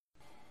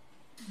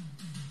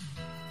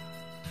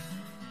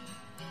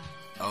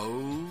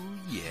Oh,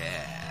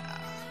 yeah.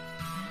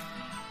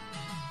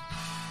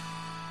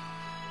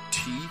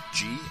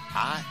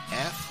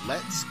 TGIF,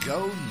 let's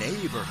go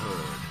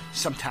neighborhood.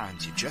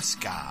 Sometimes you just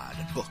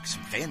gotta book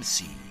some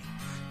fantasy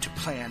to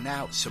plan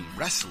out some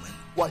wrestling,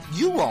 what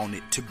you want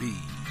it to be.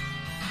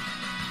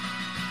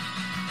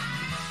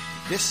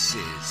 This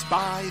is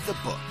By the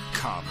Book.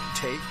 Come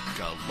take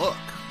a look.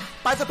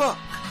 By the book.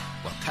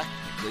 Well,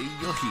 technically,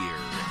 you'll hear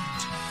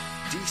it.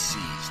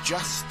 DC's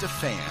just a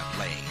fan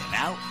laying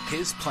out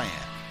his plan.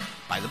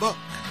 By the book.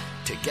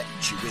 To get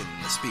you in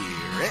the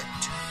spirit.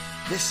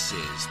 This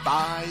is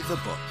By the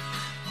Book.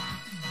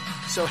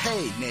 So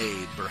hey,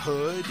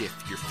 neighborhood, if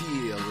you're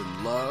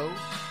feeling low,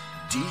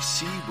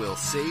 DC will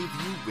save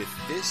you with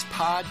this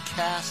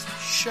podcast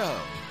show.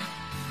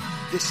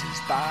 This is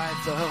By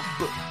the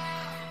Book.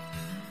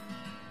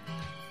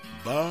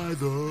 By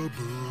the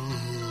book.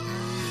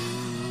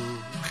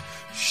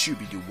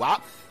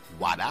 Shooby-doo-wop,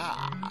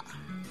 wada.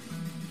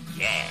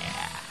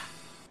 Yeah.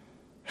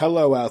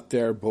 Hello out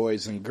there,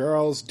 boys and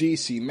girls.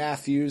 DC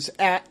Matthews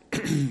at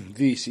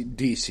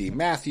DC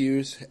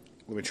Matthews.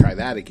 Let me try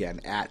that again.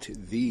 At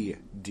the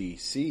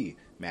DC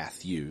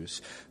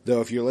Matthews.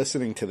 Though if you're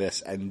listening to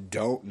this and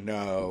don't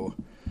know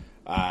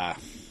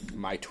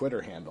my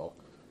Twitter handle,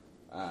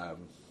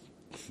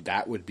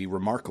 that would be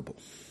remarkable.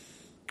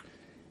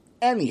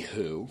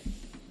 Anywho,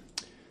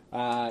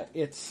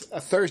 it's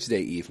a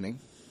Thursday evening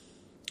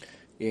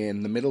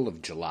in the middle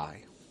of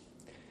July.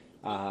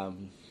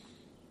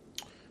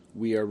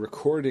 We are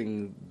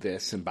recording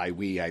this, and by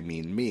we I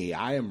mean me.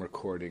 I am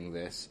recording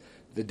this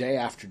the day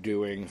after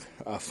doing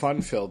a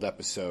fun-filled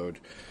episode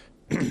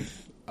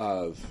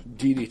of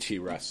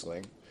DDT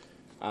Wrestling,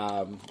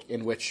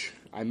 in which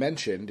I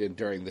mentioned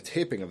during the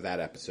taping of that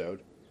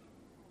episode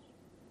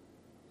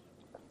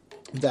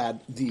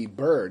that the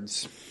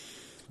birds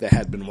that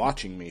had been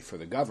watching me for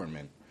the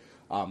government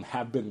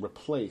have been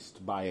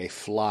replaced by a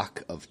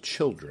flock of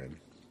children.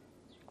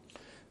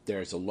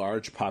 There's a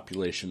large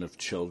population of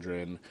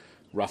children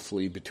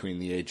roughly between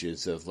the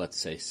ages of, let's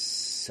say,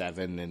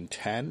 7 and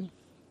 10.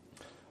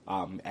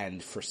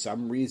 And for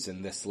some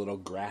reason, this little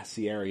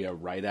grassy area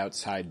right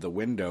outside the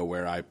window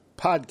where I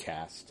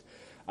podcast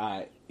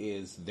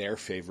is their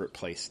favorite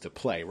place to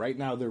play. Right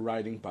now, they're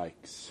riding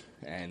bikes,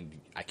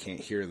 and I can't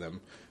hear them,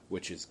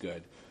 which is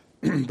good.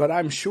 But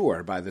I'm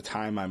sure by the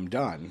time I'm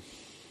done,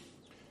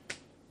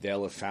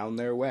 they'll have found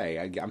their way.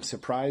 I'm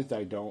surprised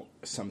I don't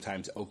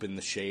sometimes open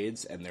the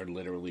shades, and they're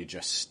literally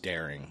just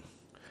staring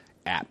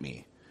at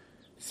me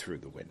through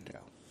the window,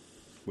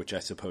 which I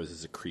suppose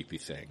is a creepy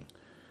thing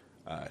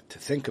to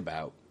think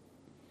about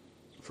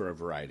for a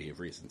variety of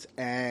reasons.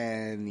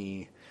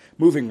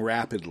 Moving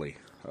rapidly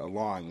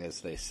along,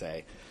 as they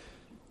say,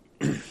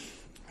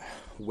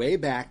 way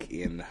back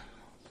in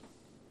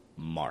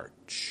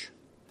March.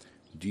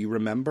 Do you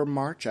remember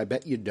March? I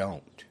bet you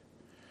don't.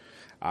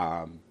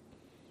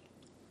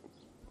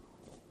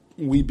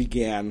 We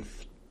began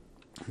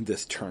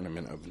this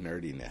tournament of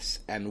nerdiness,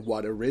 and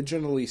what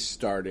originally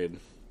started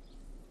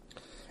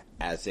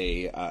as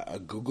a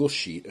Google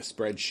sheet, a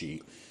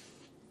spreadsheet,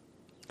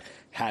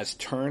 has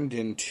turned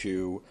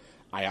into,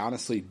 I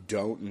honestly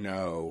don't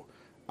know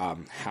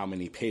how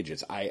many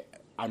pages.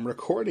 I'm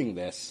recording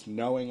this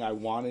knowing I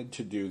wanted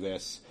to do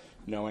this,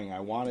 knowing I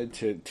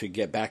wanted to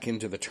get back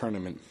into the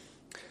tournament,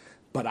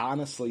 but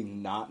honestly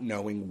not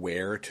knowing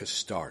where to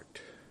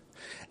start.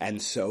 And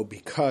so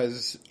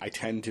because I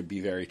tend to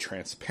be very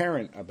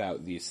transparent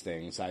about these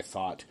things, I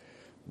thought,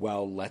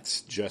 well,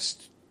 let's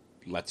just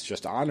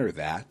honor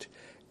that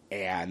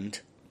and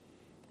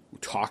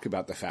talk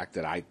about the fact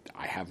that I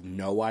have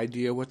no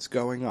idea what's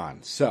going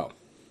on. So,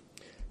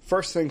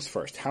 first things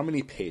first, how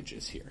many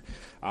pages here?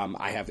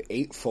 I have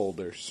 8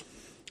 folders.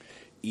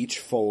 Each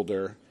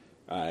folder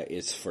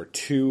is for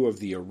 2 of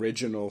the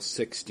original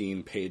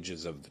 16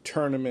 pages of the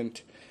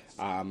tournament,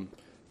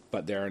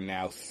 but there are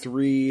now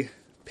 3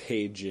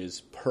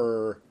 pages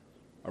per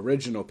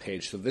original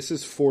page. So this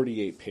is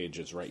 48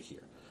 pages right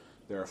here.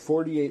 There are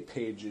 48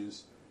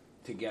 pages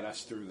to get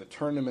us through the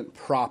tournament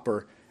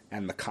proper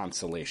and the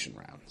consolation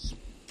rounds.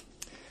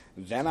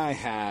 Then I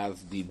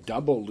have the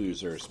double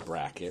losers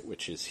bracket,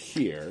 which is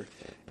here,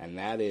 and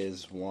that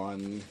is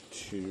 1,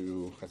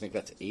 2, I think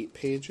that's 8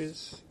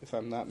 pages, if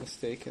I'm not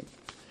mistaken.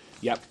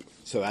 Yep,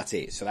 so that's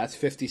 8, so that's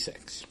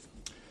 56.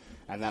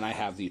 And then I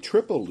have the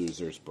triple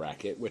losers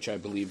bracket, which I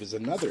believe is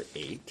another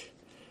 8,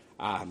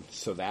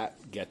 so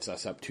that gets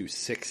us up to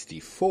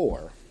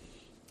 64.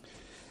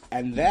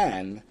 And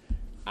then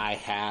I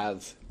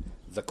have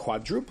the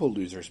quadruple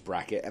losers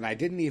bracket, and I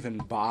didn't even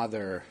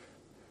bother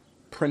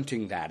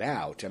printing that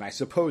out. And I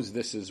suppose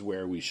this is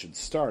where we should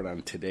start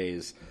on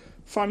today's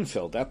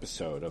fun-filled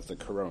episode of the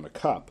Corona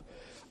Cup.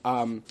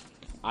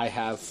 I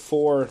have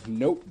 4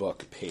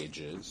 notebook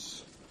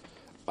pages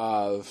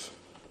of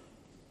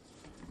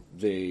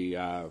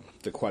the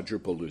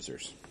quadruple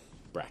losers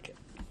bracket.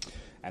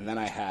 And then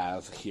I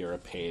have here a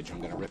page. I'm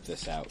going to rip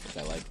this out because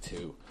I like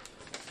to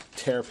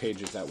tear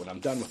pages out when I'm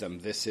done with them.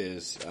 This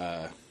is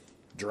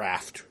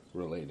draft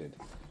related.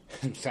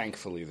 And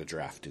thankfully the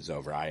draft is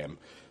over. I am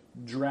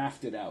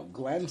drafted out.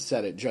 Glenn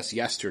said it just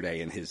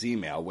yesterday in his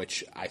email,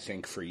 which I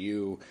think for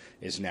you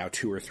is now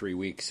 2 or 3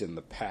 weeks in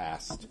the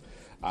past.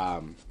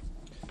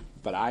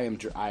 But I have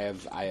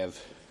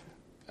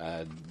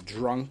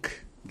drank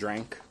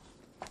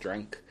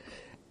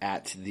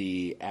at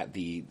the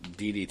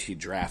DDT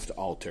draft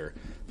altar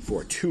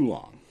for too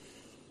long,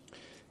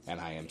 and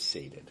I am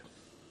sated.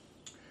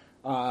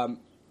 The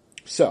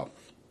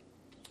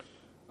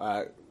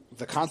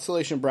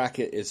constellation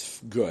bracket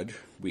is good.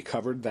 We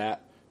covered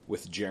that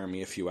with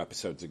Jeremy a few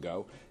episodes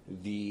ago.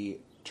 The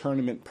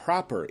tournament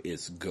proper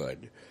is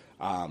good.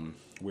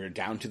 We're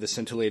down to the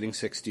scintillating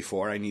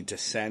 64. I need to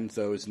send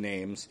those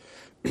names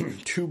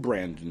to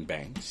Brandon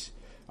Banks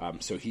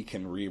so he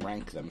can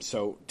re-rank them.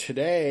 So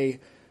today,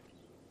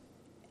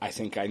 I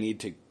think I need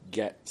to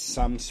get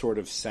some sort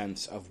of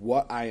sense of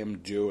what I am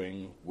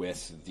doing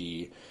with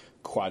the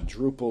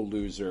quadruple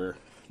loser,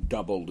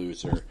 double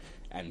loser,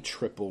 and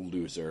triple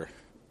loser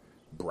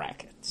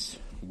brackets.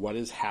 What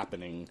is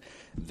happening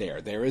there?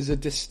 There is a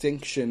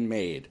distinction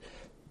made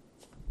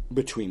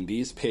between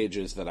these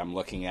pages that I'm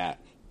looking at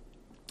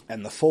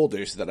and the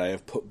folders that I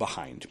have put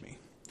behind me,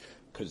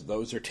 because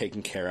those are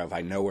taken care of.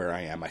 I know where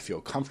I am. I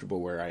feel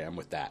comfortable where I am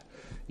with that.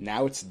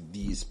 Now it's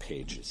these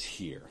pages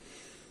here.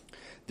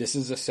 This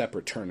is a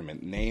separate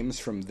tournament. Names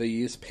from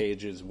these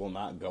pages will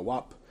not go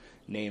up.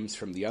 Names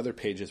from the other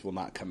pages will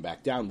not come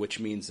back down, which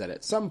means that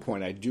at some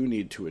point I do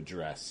need to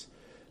address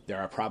there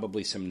are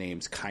probably some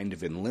names kind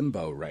of in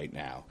limbo right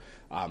now.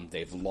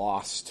 They've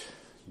lost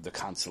the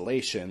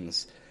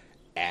constellations,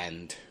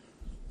 and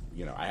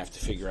I have to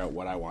figure out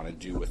what I want to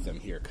do with them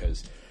here,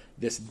 because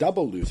this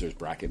double losers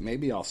bracket,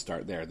 maybe I'll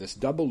start there. This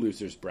double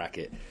losers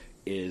bracket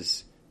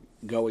is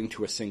going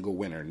to a single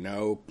winner.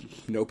 No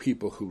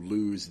people who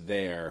lose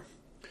there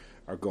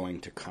are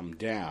going to come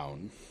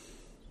down.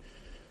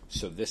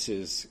 So this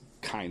is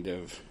kind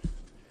of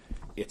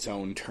its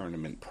own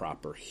tournament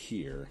proper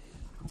here.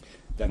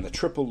 Then the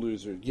triple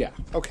loser, yeah,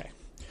 okay.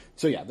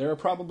 So yeah, there are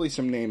probably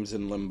some names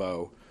in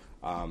limbo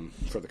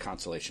for the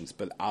constellations,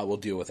 but I will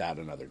deal with that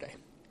another day.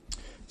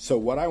 So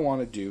what I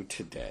want to do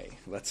today,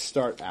 let's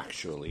start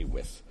actually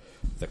with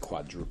the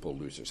quadruple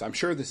losers. I'm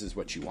sure this is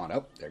what you want.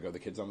 Oh, there go the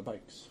kids on the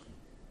bikes.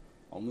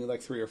 Only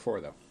like 3 or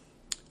 4, though.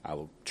 I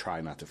will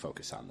try not to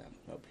focus on them.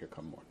 Oh, here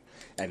come more.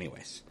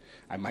 Anyways,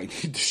 I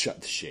might need to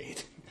shut the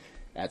shade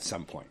at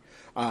some point.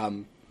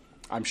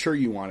 I'm sure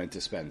you wanted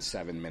to spend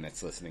 7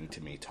 minutes listening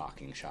to me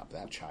talking shop.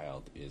 That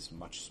child is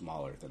much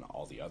smaller than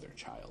all the other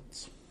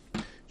childs.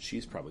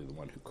 She's probably the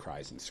one who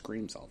cries and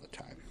screams all the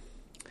time.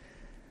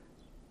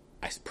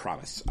 I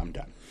promise, I'm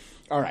done.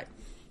 All right.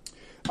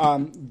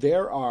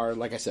 There are,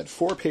 like I said,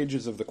 4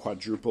 pages of the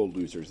quadruple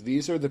losers.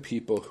 These are the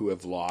people who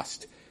have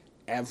lost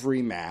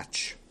every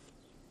match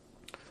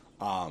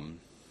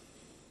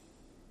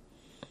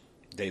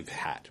they've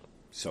had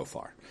so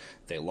far.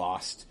 They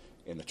lost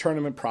in the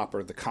tournament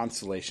proper, the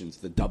constellations,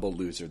 the double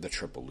loser, the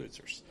triple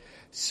losers.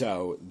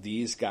 So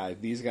these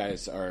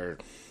guys are,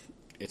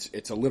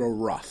 it's a little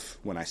rough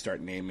when I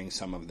start naming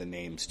some of the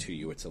names to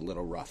you. It's a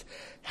little rough.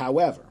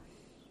 However,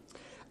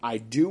 I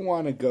do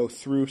want to go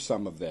through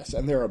some of this,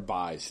 and there are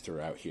buys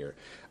throughout here.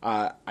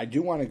 I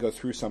do want to go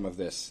through some of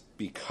this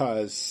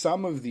because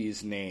some of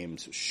these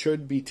names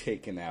should be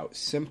taken out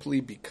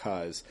simply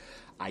because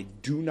I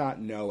do not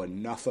know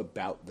enough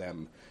about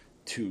them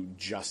to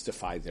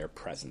justify their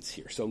presence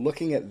here. So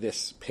looking at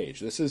this page,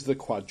 this is the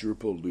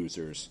quadruple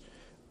losers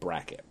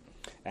bracket.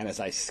 And as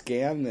I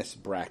scan this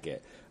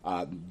bracket,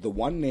 the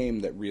one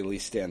name that really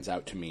stands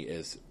out to me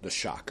is the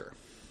Shocker,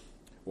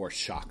 or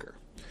Shocker.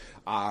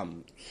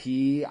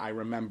 I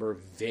remember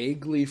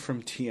vaguely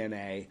from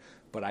TNA,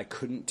 but I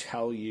couldn't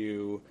tell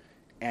you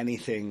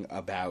anything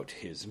about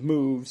his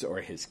moves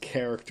or his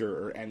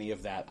character or any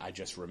of that. I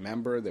just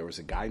remember there was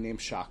a guy named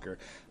Shocker.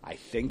 I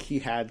think he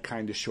had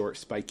kind of short,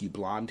 spiky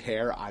blonde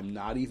hair. I'm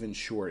not even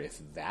sure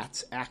if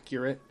that's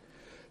accurate.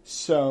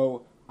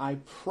 So I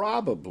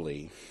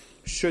probably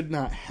should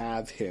not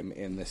have him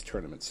in this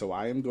tournament. So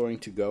I am going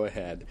to go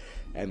ahead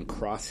and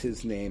cross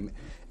his name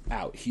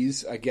out.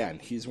 He's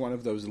one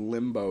of those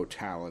limbo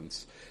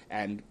talents,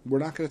 and we're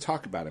not going to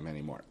talk about him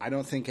anymore. I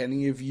don't think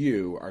any of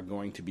you are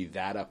going to be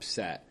that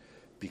upset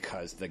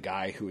because the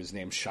guy who is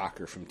named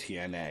Shocker from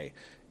TNA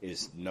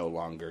is no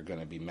longer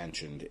going to be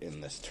mentioned in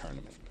this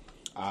tournament.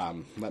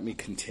 Let me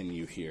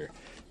continue here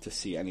to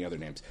see any other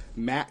names.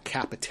 Matt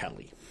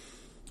Capitelli.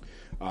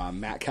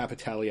 Matt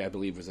Capitelli, I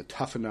believe, was a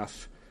tough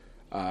enough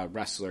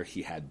wrestler.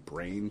 He had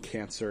brain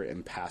cancer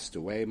and passed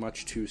away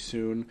much too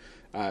soon.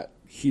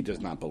 He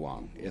does not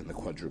belong in the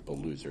quadruple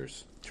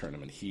losers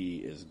tournament. He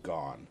is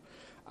gone.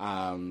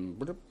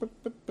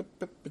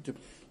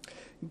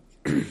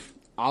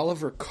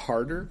 Oliver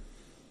Carter,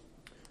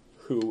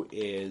 who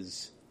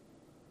is,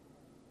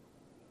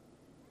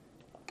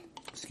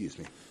 excuse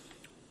me,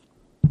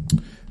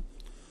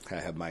 I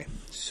have my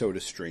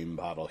SodaStream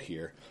bottle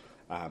here.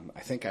 I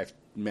think I've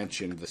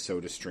mentioned the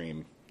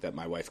SodaStream that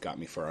my wife got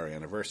me for our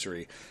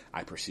anniversary.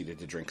 I proceeded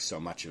to drink so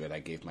much of it, I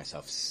gave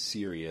myself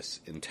serious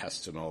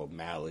intestinal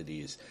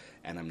maladies,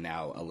 and I'm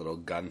now a little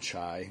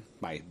gun-shy.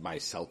 My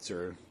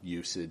seltzer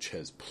usage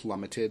has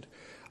plummeted,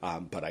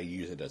 but I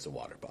use it as a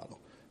water bottle.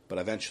 But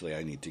eventually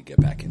I need to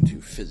get back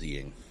into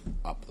fizzying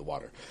up the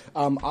water.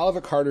 Oliver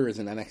Carter is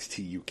an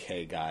NXT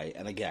UK guy,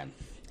 and again,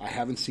 I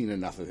haven't seen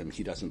enough of him.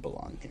 He doesn't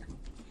belong here.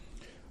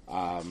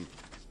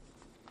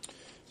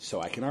 So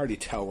I can already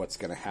tell what's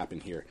going to happen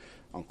here.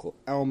 Uncle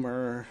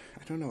Elmer.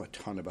 I don't know a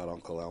ton about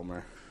Uncle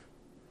Elmer.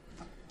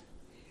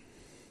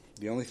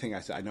 The only thing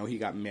I know he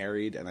got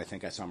married, and I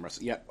think I saw him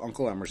wrestle. Yep,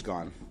 Uncle Elmer's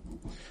gone.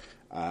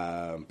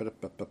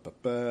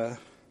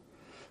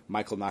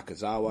 Michael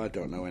Nakazawa,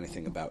 don't know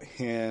anything about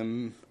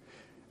him.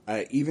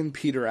 Even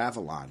Peter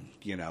Avalon,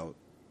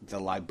 the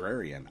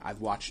librarian.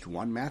 I've watched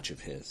one match of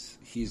his.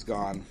 He's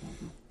gone.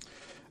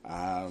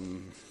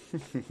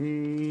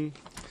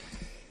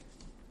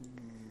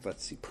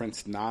 Let's see,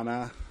 Prince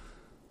Nana.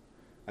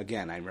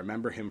 Again, I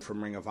remember him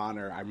from Ring of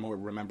Honor. I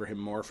remember him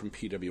more from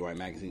PWI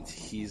magazines.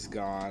 He's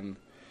gone.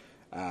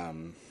 I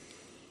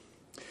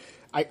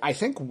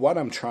think what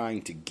I'm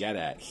trying to get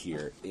at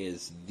here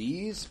is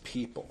these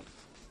people,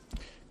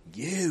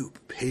 you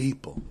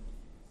people,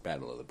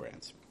 Battle of the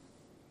Brands.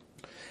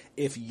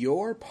 If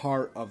you're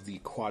part of the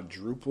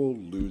quadruple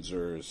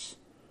losers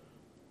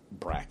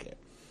bracket,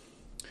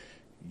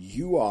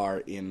 you are,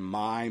 in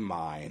my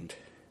mind,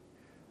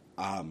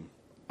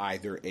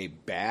 either a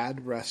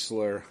bad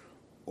wrestler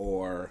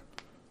or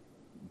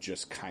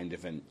just kind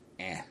of an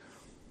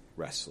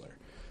wrestler.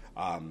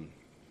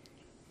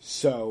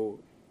 So,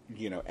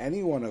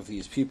 any one of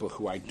these people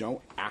who I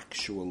don't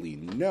actually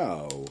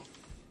know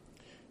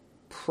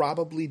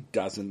probably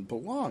doesn't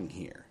belong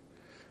here.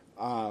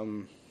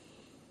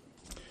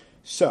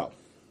 So,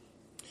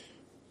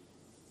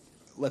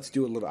 let's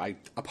do a little... I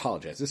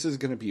apologize. This is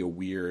going to be a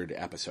weird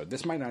episode.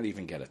 This might not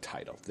even get a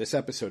title. This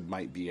episode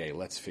might be a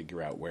let's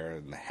figure out where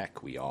in the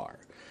heck we are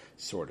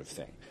sort of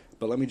thing.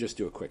 But let me just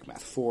do a quick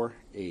math. 4,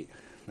 8,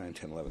 9,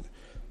 10, 11.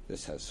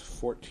 This has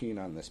 14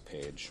 on this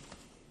page.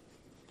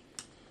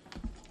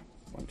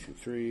 1, 2,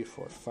 3,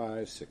 4,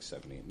 5, 6,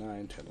 7, 8,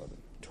 9, 10, 11,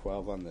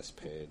 12 on this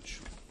page.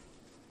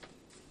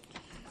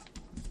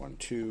 1,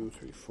 2,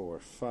 3, 4,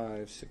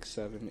 5, 6,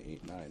 7,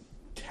 8, 9,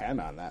 10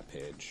 on that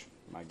page.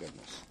 My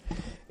goodness.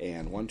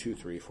 And 1, 2,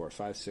 3, 4,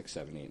 5, 6,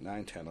 7, 8,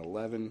 9, 10,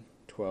 11,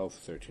 12,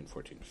 13,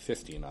 14,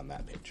 15 on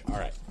that page. All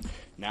right.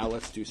 Now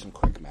let's do some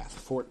quick math.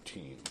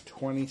 14,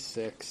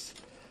 26,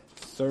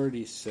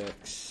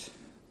 36,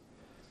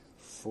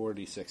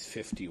 46,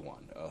 51.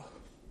 Oh,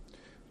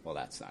 well,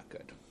 that's not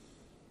good.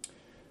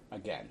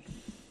 Again,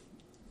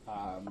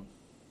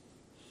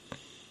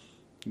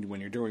 when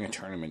you're doing a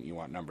tournament, you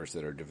want numbers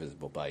that are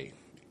divisible by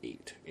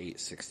 8. 8,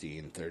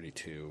 16,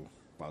 32.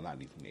 Well, not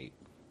even 8.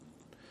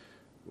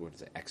 What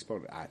is it?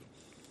 Exponent?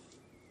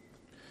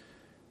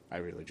 I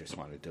really just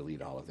want to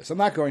delete all of this. I'm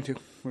not going to.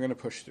 We're going to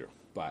push through.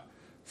 But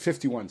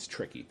 51's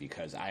tricky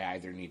because I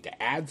either need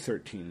to add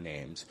 13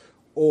 names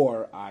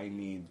or I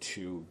need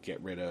to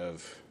get rid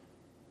of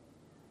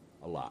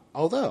a lot.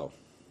 Although,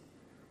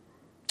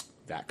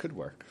 that could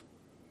work.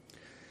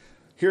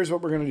 Here's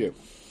what we're going to do.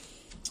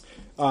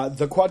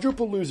 The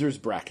quadruple losers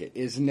bracket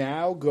is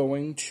now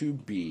going to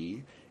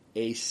be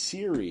a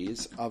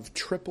series of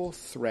triple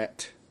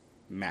threat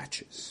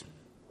matches.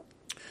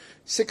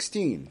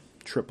 16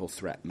 triple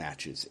threat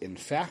matches, in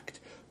fact,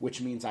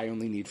 which means I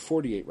only need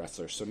 48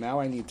 wrestlers. So now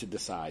I need to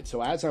decide.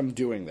 So as I'm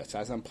doing this,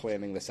 as I'm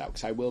planning this out,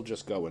 because I will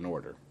just go in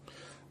order.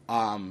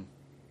 Sorry,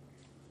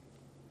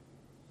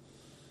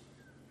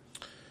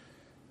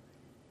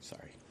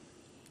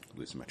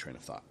 losing my train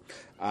of thought.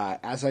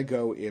 As I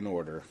go in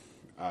order,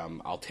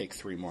 I'll take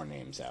 3 more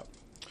names out.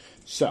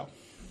 So,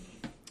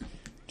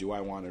 do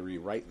I want to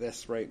rewrite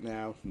this right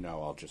now?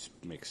 No, I'll just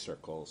make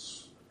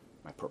circles.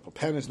 My purple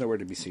pen is nowhere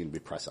to be seen. We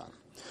press on.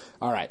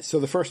 All right, so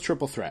the first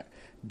triple threat.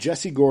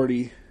 Jesse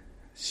Gordy,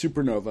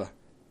 Supernova,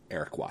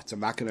 Eric Watts. I'm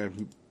not going to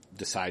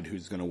decide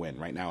who's going to win.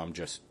 Right now I'm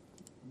just...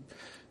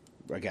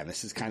 Again,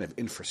 this is kind of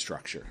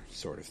infrastructure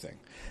sort of thing.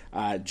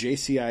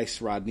 JC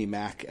Ice, Rodney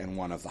Mack, and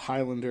one of the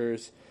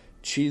Highlanders.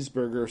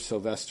 Cheeseburger,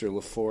 Sylvester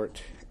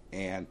Lefort,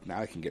 and now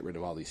I can get rid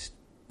of all these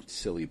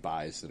silly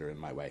buys that are in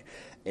my way.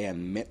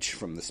 And Mitch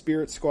from the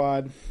Spirit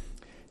Squad.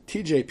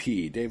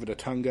 TJP, David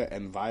Otunga,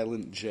 and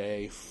Violent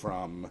J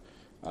from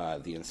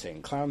the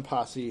Insane Clown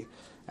Posse.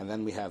 And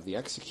then we have the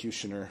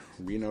Executioner,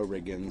 Reno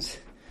Riggins,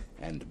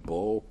 and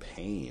Bull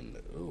Payne.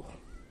 Ooh,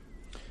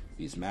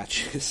 these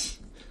matches...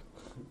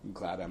 I'm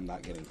glad I'm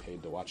not getting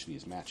paid to watch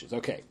these matches.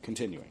 Okay,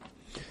 continuing.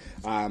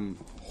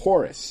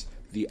 Horace,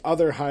 the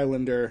other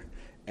Highlander,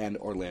 and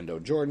Orlando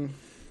Jordan.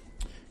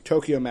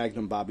 Tokyo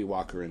Magnum, Bobby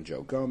Walker, and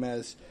Joe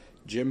Gomez.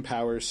 Jim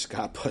Powers,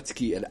 Scott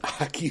Putski, and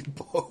Aki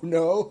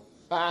Bono.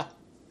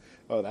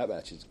 Oh, that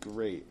match is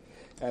great.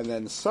 And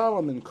then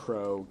Solomon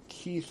Crow,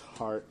 Keith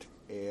Hart,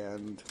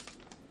 and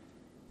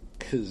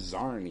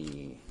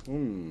Kazarni.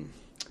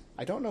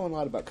 I don't know a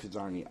lot about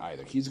Kazarni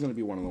either. He's going to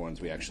be one of the ones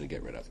we actually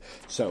get rid of.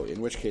 So,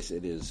 in which case,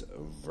 it is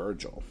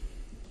Virgil.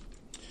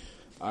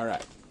 All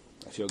right.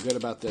 I feel good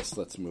about this.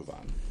 Let's move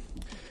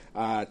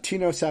on.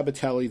 Tino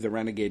Sabatelli, the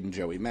Renegade, and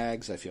Joey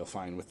Maggs. I feel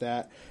fine with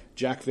that.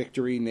 Jack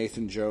Victory,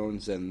 Nathan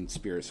Jones, and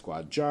Spirit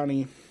Squad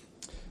Johnny.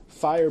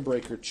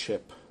 Firebreaker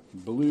Chip,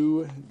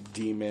 Blue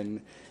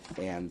Demon,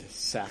 and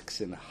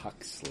Saxon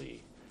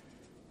Huxley.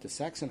 Does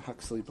Saxon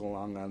Huxley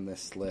belong on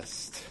this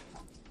list?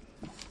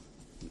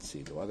 Let's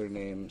see, do other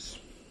names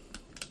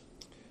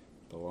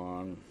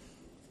belong?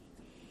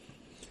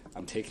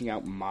 I'm taking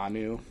out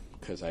Manu,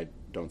 because I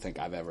don't think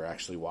I've ever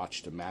actually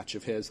watched a match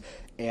of his.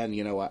 And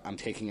you know what? I'm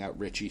taking out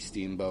Richie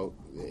Steamboat.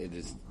 It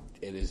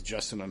is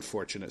just an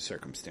unfortunate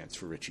circumstance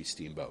for Richie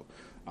Steamboat.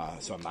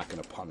 So I'm not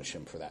going to punish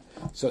him for that.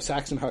 So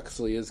Saxon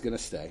Huxley is going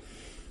to stay.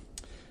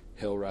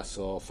 Hill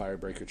Russell,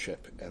 Firebreaker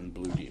Chip, and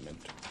Blue Demon.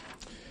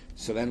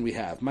 So then we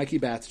have Mikey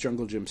Batts,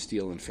 Jungle Jim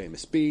Steele, and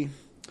Famous B.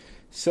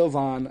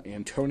 Sylvan,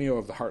 Antonio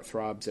of the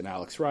Heartthrobs, and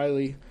Alex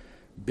Riley.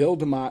 Bill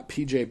DeMott,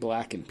 PJ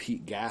Black, and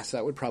Pete Gas.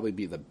 That would probably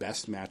be the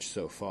best match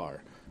so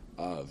far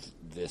of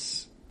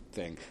this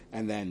thing.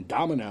 And then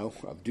Domino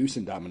of Deuce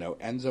and Domino,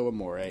 Enzo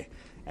Amore,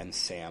 and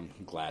Sam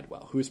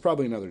Gladwell, who is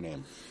probably another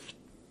name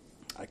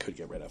I could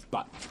get rid of.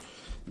 But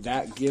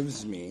that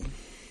gives me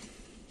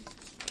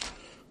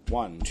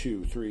 1,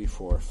 2, 3,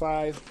 4,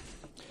 5,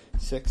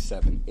 6,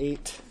 7,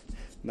 8,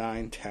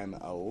 9, 10,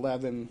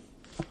 11,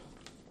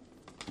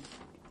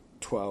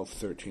 12,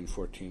 13,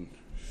 14,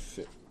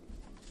 15.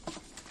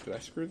 Did I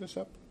screw this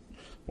up?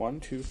 1,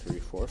 2, 3,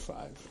 4,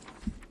 5,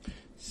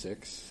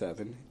 6,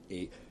 7,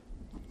 8,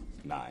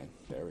 9.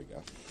 There we go.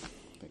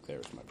 I think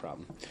there's my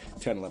problem.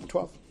 10, 11,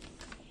 12.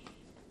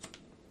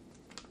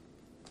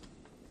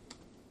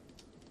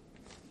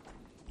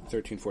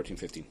 13, 14,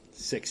 15,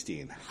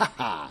 16.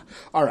 Haha.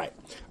 All right.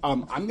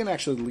 I'm going to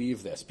actually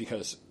leave this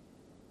because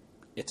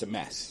it's a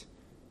mess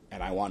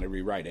and I want to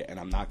rewrite it, and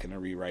I'm not going to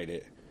rewrite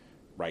it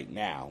right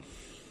now.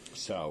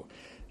 So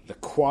the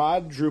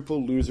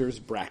quadruple losers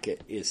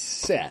bracket is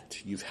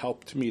set. You've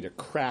helped me to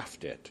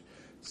craft it.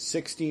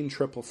 16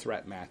 triple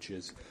threat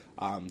matches.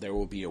 There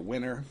will be a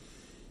winner.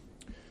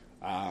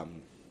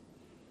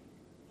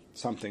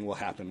 Something will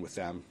happen with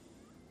them.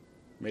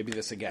 Maybe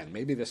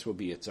this will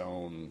be its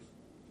own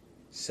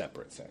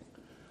separate thing.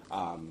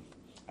 And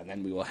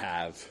then we will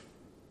have,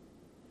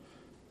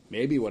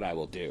 maybe what I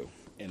will do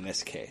in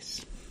this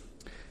case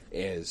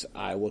is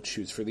I will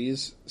choose for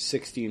these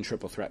 16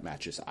 triple threat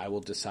matches, I will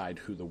decide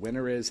who the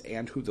winner is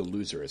and who the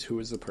loser is. Who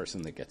is the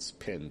person that gets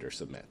pinned or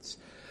submits.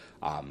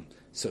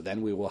 So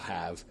then we will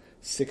have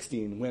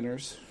 16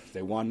 winners.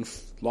 They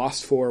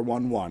lost 4,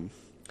 won 1.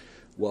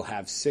 We'll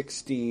have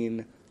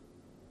 16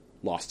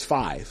 lost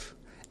 5.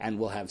 And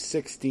we'll have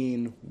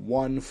 16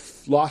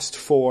 lost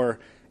 4,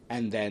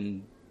 and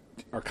then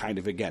are kind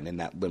of, again, in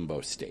that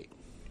limbo state.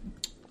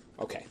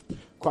 Okay.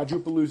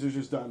 Quadruple losers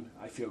is done.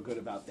 I feel good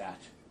about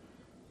that.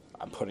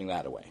 I'm putting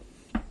that away.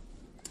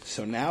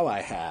 So now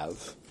I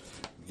have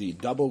the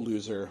double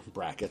loser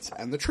brackets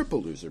and the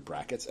triple loser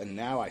brackets, and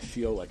now I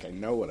feel like I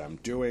know what I'm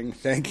doing.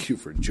 Thank you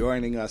for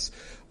joining us.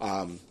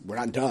 We're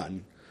not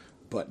done,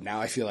 but now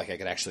I feel like I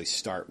could actually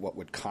start what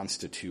would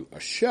constitute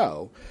a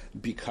show,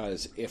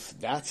 because if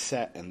that's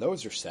set and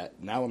those are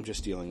set, now I'm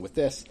just dealing with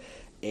this,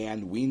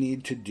 and we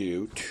need to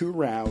do 2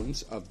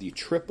 rounds of the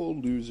triple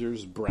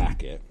losers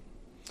bracket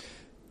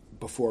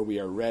before we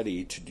are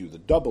ready to do the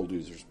double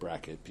losers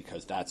bracket,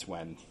 because that's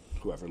when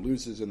whoever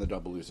loses in the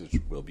double losers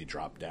will be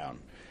dropped down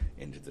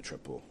into the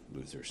triple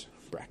losers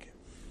bracket.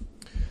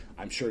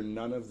 I'm sure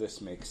none of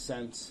this makes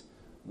sense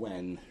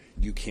when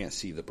you can't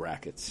see the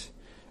brackets.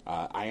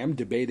 I am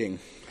debating,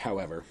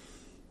 however,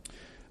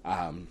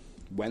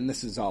 when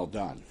this is all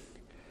done,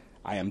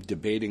 I am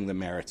debating the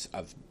merits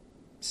of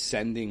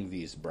sending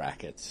these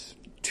brackets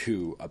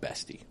to a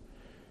bestie,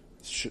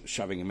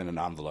 shoving them in an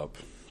envelope,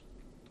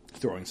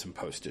 throwing some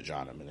postage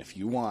on them. And if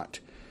you want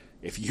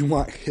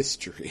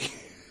history,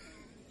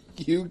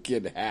 you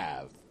can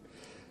have,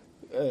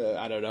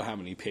 I don't know how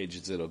many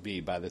pages it'll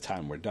be by the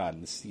time we're done.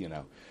 It's,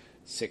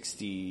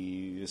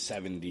 60,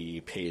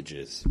 70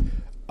 pages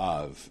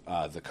of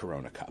the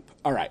Corona Cup.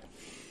 All right.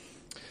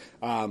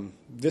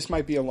 This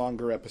might be a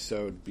longer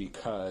episode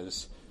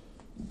because,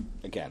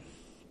 again,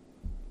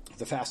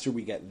 the faster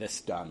we get this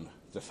done,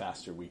 the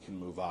faster we can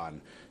move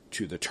on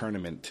to the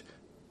tournament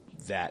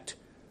that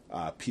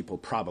people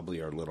probably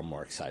are a little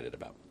more excited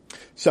about.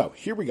 So,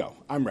 here we go.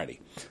 I'm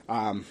ready.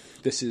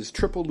 This is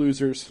Triple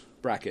Losers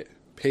Bracket,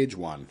 page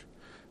 1.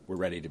 We're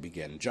ready to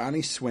begin.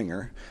 Johnny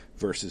Swinger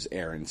versus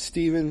Aaron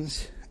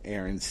Stevens.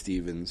 Aaron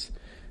Stevens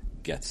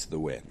gets the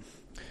win.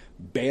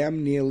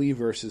 Bam Neely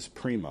versus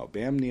Primo.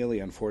 Bam Neely,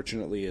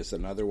 unfortunately, is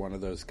another one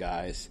of those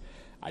guys.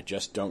 I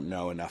just don't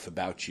know enough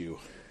about you,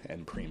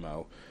 and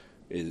Primo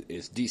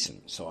is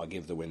decent, so I'll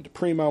give the win to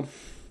Primo.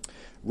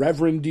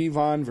 Reverend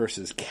Devon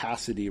versus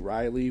Cassidy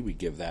Riley. We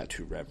give that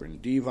to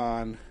Reverend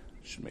Devon.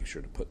 Should make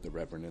sure to put the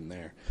Reverend in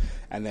there.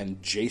 And then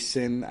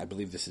Jason, I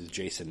believe this is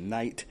Jason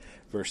Knight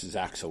versus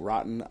Axel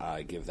Rotten.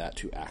 I give that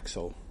to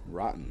Axel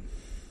Rotten.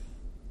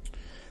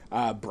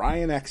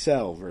 Brian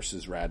XL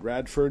versus Rad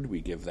Radford. We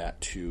give that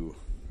to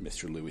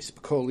Mr. Louis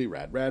Spicoli,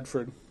 Rad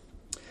Radford.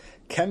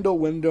 Kendall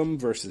Windham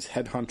versus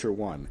Headhunter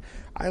 1.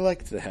 I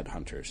liked the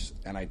Headhunters,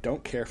 and I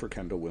don't care for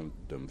Kendall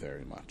Windham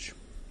very much.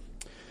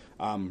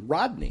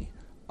 Rodney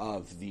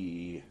of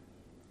the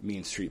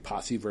Mean Street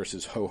Posse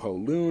versus Ho Ho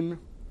Loon.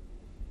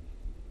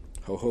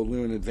 Ho Ho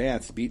Loon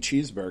advanced, beat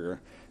Cheeseburger,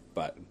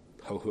 but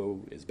Ho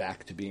Ho is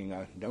back to being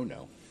a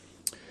no-no.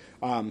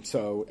 And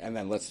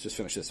then let's just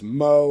finish this.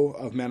 Mo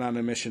of Men on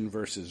a Mission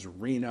versus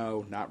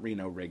Reno, not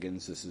Reno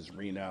Riggins. This is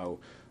Reno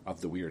of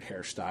the weird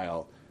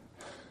hairstyle.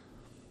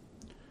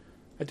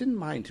 I didn't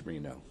mind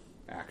Reno,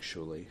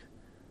 actually.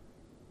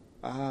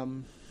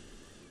 Who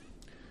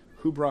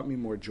brought me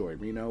more joy,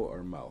 Reno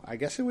or Mo? I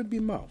guess it would be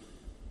Mo.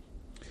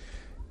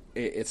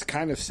 It's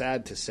kind of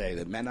sad to say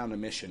that Men on a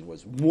Mission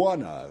was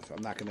one of,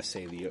 I'm not going to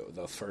say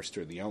the first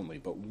or the only,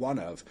 but one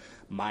of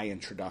my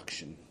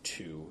introduction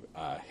to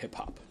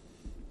hip-hop.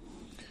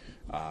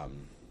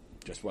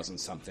 Just wasn't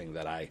something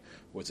that I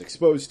was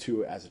exposed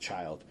to as a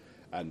child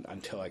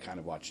until I kind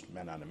of watched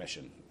Men on a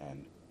Mission.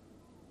 And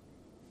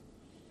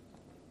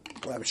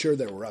well, I'm sure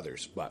there were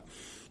others, but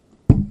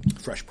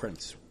Fresh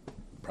Prince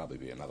would probably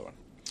be another one.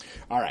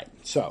 All right,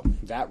 so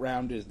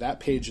that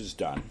page is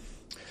done.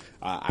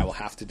 I will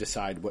have to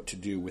decide what to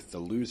do with the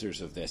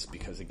losers of this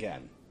because,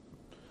 again,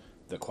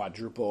 the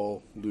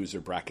quadruple loser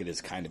bracket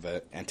is kind of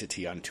an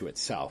entity unto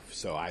itself.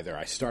 So either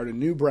I start a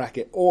new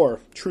bracket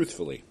or,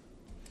 truthfully,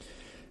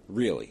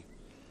 really,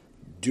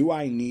 do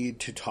I need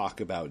to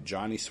talk about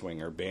Johnny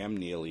Swinger, Bam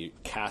Neely,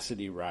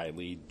 Cassidy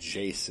Riley,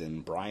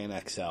 Jason, Brian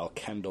XL,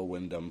 Kendall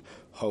Windham,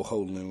 Ho Ho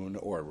Loon,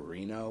 or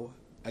Reno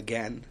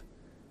again?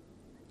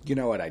 You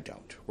know what? I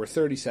don't. We're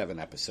 37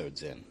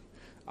 episodes in.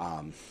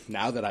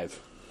 Now that I've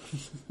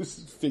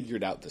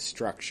figured out the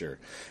structure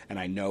and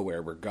I know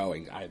where we're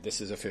going,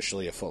 this is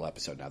officially a full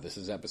episode now. This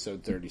is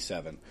episode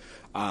 37.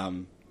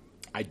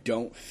 I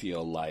don't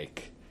feel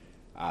like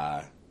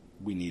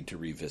we need to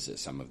revisit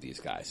some of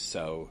these guys.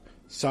 So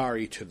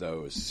sorry to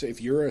those.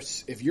 If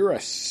you're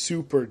a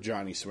super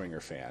Johnny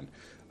Swinger fan,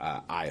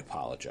 I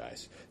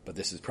apologize. But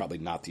this is probably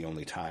not the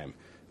only time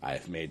I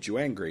have made you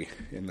angry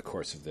in the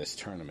course of this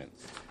tournament.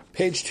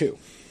 Page 2.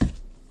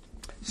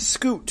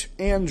 Scoot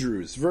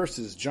Andrews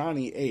versus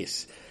Johnny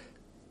Ace.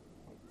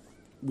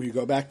 We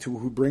go back to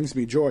who brings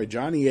me joy.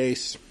 Johnny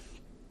Ace,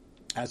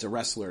 as a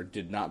wrestler,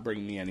 did not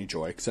bring me any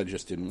joy because I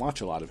just didn't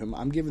watch a lot of him.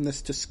 I'm giving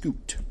this to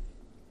Scoot.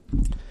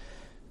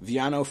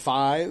 Viano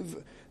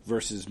 5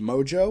 versus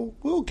Mojo.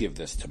 We'll give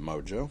this to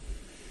Mojo.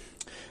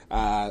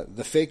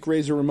 The fake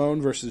Razor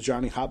Ramon versus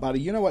Johnny Hotbody.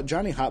 You know what?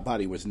 Johnny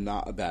Hotbody was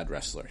not a bad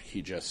wrestler.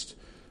 He just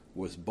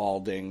was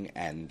balding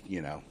and,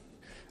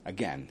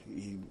 again,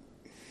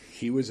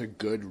 he was a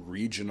good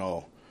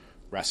regional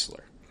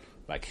wrestler.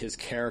 Like, his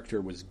character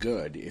was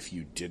good if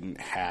you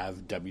didn't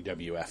have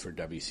WWF or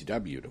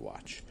WCW to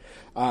watch.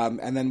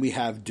 And then we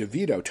have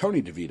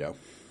Tony DeVito.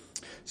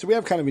 So we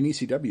have kind of an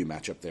ECW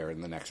matchup there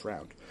in the next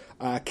round.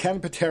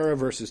 Ken Patera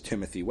versus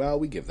Timothy. Well,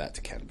 we give that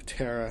to Ken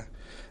Patera.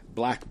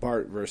 Black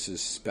Bart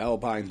versus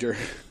Spellbinder.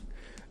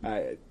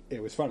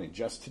 It was funny.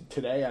 Just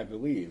today, I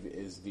believe,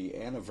 is the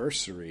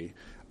anniversary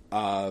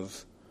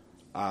of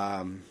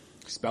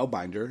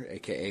Spellbinder,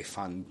 a.k.a.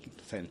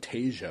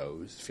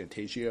 Fantasios,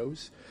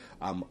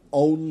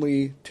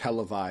 only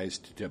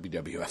televised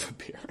WWF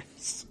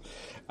appearance.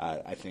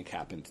 I think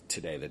happened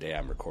today, the day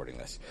I'm recording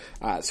this.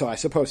 So I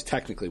suppose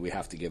technically we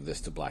have to give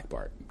this to Black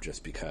Bart,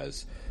 just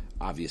because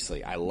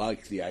obviously I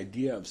like the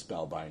idea of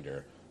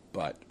Spellbinder,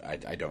 but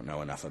I don't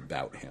know enough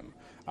about him.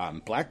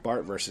 Black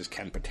Bart versus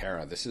Ken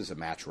Patera. This is a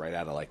match right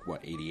out of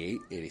 88,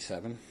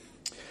 87?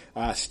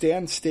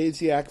 Stan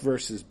Stasiak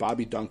versus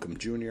Bobby Duncombe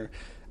Jr.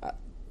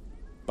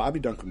 Bobby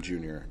Duncombe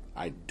Jr.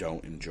 I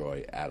don't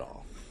enjoy at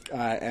all.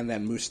 And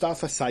then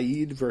Mustafa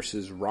Saeed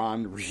versus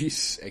Ron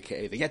Reese,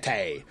 a.k.a. the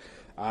Yeti.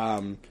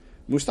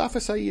 Mustafa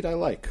Saeed I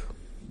like.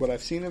 What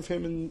I've seen of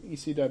him in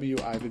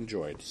ECW, I've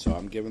enjoyed. So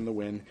I'm giving the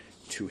win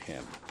to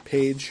him.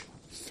 Page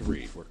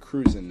 3. We're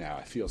cruising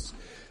now.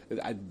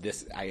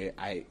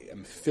 I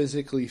am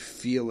physically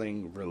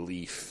feeling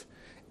relief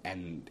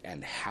and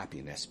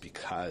happiness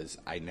because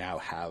I now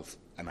have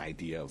an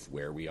idea of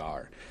where we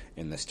are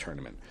in this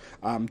tournament.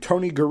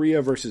 Tony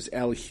Gurria versus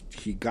El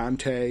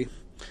Gigante.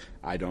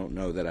 I don't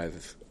know that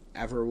I've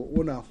ever...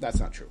 Well, no, that's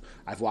not true.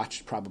 I've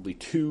watched probably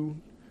 2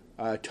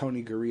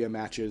 Tony Gurria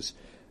matches,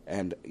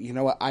 and you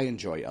know what? I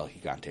enjoy El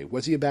Gigante.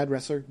 Was he a bad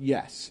wrestler?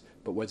 Yes.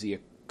 But was he a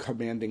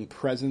commanding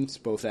presence,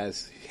 both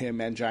as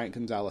him and Giant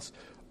Gonzalez?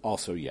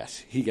 Also,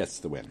 yes. He gets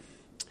the win.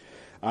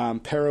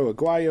 Perro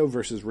Aguayo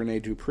versus Rene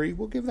Dupree.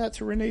 We'll give that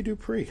to Rene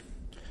Dupree.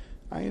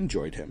 I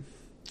enjoyed him.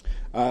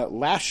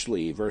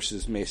 Lashley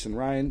versus Mason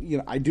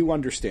Ryan. I do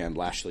understand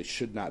Lashley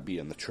should not be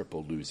in the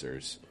triple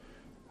losers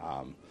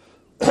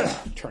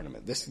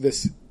tournament.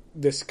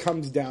 This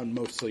comes down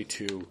mostly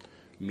to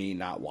me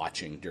not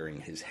watching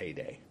during his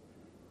heyday.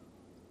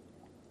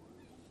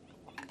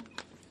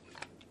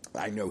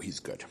 I know he's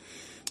good.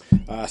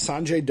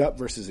 Sanjay Dutt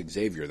versus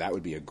Xavier. That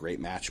would be a great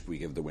match. We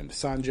give the win to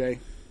Sanjay.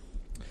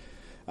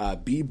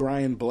 B.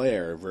 Brian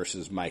Blair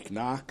versus Mike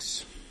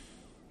Knox.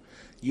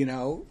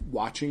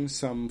 Watching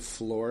some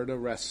Florida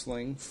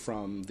wrestling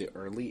from the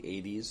early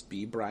 80s,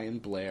 B. Brian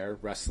Blair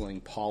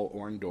wrestling Paul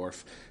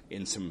Orndorff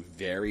in some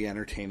very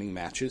entertaining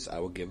matches, I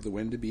will give the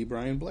win to B.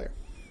 Brian Blair.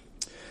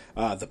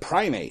 The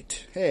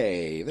Primate,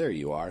 hey, there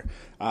you are,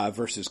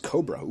 versus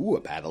Cobra. Ooh,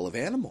 a battle of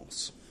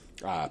animals.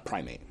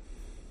 Primate.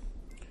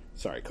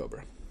 Sorry,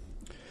 Cobra.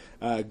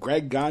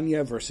 Greg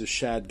Gagne versus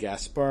Shad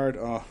Gaspard.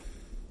 Oh,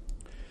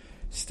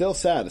 still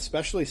sad,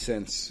 especially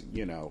since,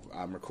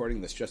 I'm recording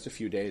this just a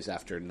few days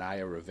after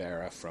Naya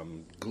Rivera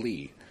from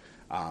Glee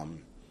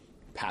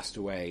passed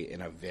away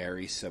in a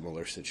very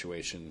similar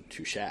situation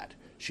to Shad.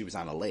 She was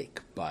on a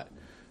lake, but,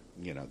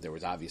 there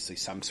was obviously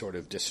some sort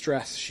of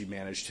distress. She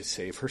managed to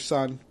save her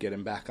son, get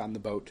him back on the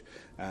boat,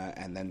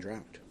 and then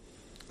drowned.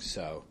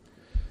 So,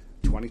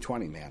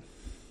 2020, man.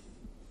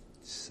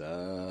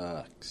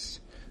 Sucks.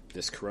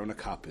 This Corona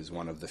Cup is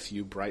one of the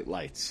few bright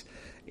lights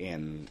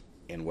in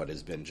what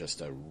has been just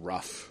a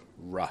rough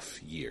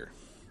year.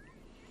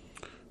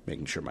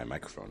 Making sure my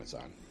microphone is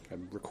on.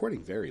 I'm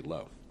recording very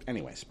low.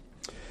 Anyways,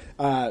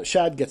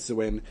 Shad gets the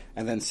win,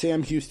 and then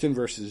Sam Houston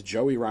versus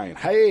Joey Ryan.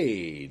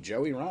 Hey,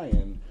 Joey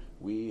Ryan,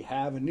 we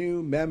have a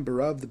new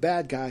member of the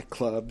Bad Guy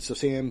Club, so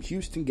Sam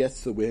Houston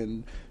gets the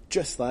win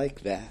just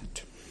like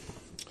that.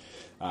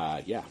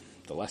 The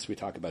less we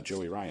talk about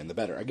Joey Ryan, the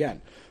better.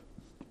 Again,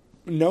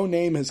 no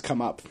name has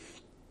come up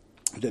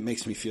that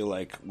makes me feel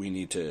like we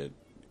need to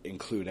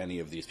include any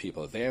of these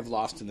people. If they have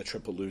lost in the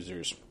Triple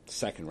Losers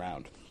second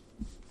round,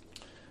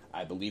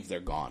 I believe they're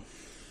gone.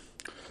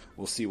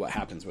 We'll see what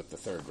happens with the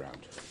third round.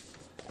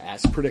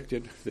 As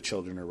predicted, the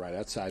children are right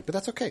outside, but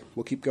that's okay.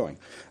 We'll keep going.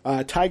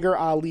 Tiger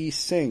Ali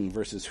Singh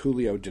versus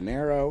Julio De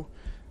Niro.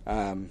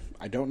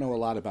 I don't know a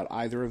lot about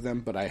either of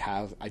them, but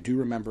I do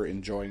remember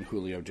enjoying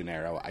Julio De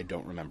Niro. I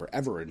don't remember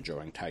ever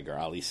enjoying Tiger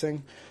Ali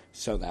Singh,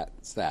 so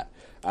that's that.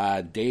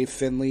 Dave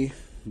Finlay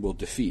will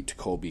defeat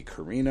Colby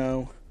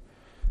Corino.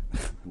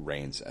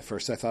 Reigns. At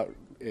first I thought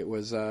it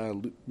was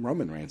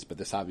Roman Reigns, but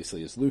this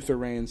obviously is Luther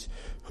Reigns,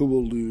 who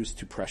will lose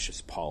to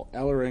Precious Paul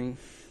Ellering.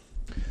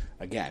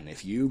 Again,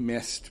 if you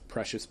missed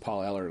Precious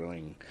Paul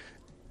Ellering,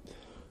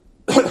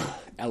 I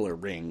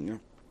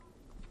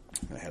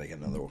had to get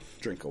another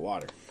drink of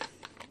water.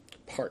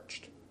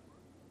 Parched.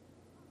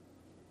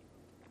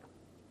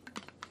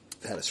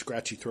 Had a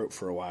scratchy throat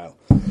for a while.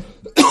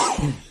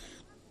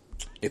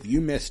 If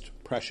you missed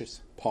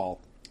Precious Paul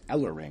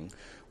Ellering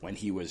when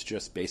he was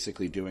just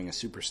basically doing a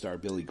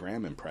superstar Billy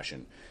Graham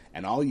impression,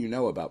 and all you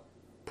know about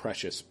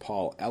Precious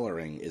Paul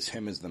Ellering is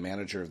him as the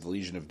manager of the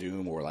Legion of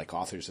Doom or like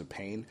Authors of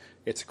Pain,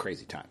 it's a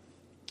crazy time.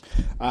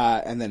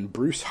 And then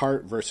Bruce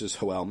Hart versus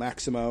Joel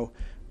Maximo.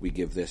 We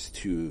give this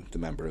to the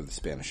member of the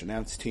Spanish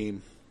announce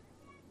team.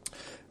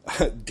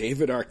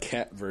 David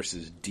Arquette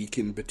versus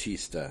Deacon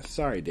Batista.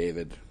 Sorry,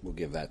 David. We'll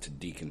give that to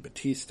Deacon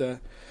Batista.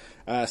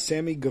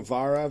 Sammy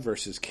Guevara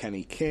versus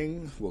Kenny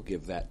King. We'll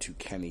give that to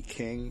Kenny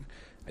King.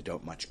 I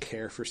don't much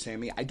care for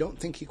Sammy. I don't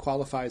think he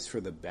qualifies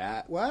for the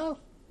bad... Well,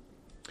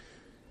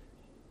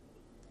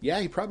 yeah,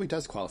 he probably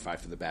does qualify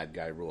for the bad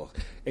guy rule.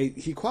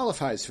 He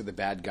qualifies for the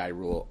bad guy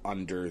rule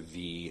under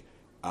the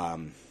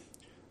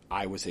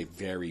I was a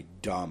very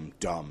dumb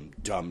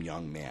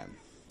young man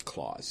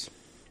clause.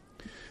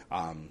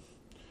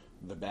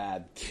 The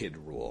bad kid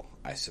rule,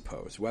 I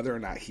suppose. Whether or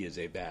not he is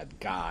a bad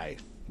guy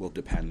will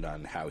depend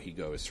on how he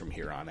goes from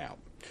here on out.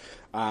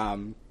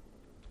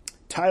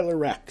 Tyler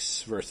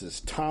Rex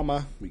versus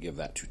Tama. We give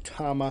that to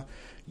Tama.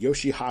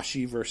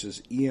 Yoshihashi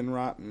versus Ian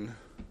Rotten.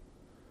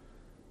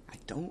 I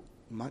don't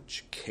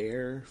much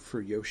care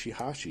for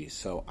Yoshihashi,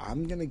 so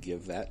I'm going to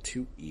give that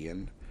to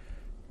Ian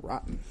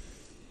Rotten.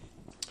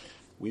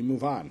 We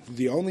move on.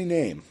 The only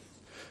name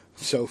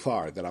so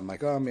far that I'm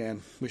like, oh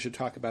man, we should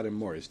talk about him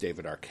more is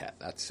David Arquette.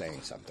 That's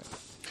saying something.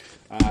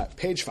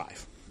 Page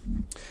 5.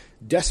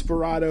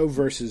 Desperado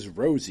versus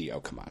Rosie. Oh,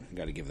 come on.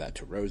 Got to give that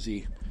to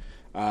Rosie.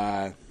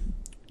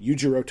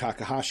 Yujiro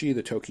Takahashi,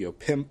 the Tokyo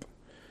Pimp,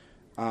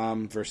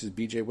 versus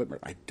BJ Whitmer.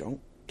 I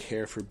don't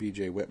care for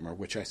BJ Whitmer,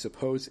 which I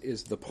suppose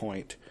is the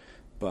point,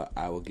 but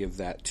I will give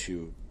that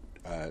to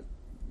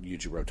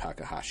Yujiro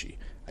Takahashi.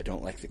 I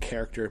don't like the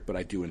character, but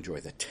I do enjoy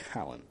the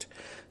talent.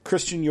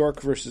 Christian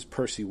York versus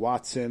Percy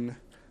Watson.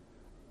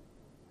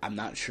 I'm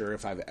not sure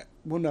if I've...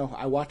 Well, no,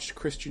 I watched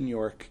Christian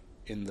York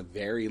in the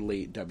very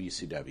late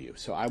WCW,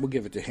 so I will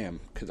give it to him,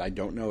 because I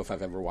don't know if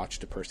I've ever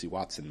watched a Percy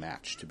Watson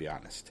match, to be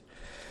honest.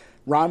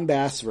 Ron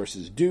Bass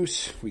versus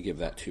Deuce. We give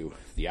that to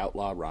the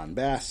Outlaw Ron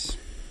Bass.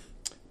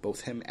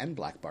 Both him and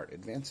Black Bart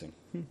advancing.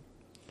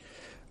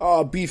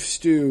 Oh, Beef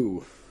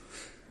Stew.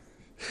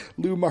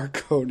 Lou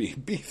Marconi,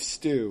 Beef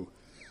Stew.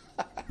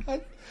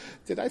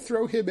 Did I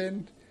throw him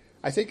in?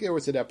 I think there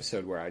was an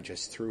episode where I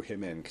just threw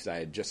him in because I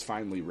had just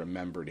finally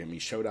remembered him. He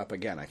showed up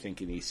again, I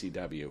think, in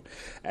ECW.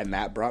 And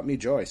that brought me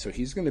joy. So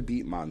he's going to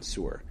beat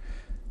Mansoor,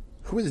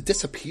 who has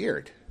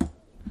disappeared.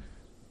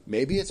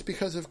 Maybe it's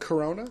because of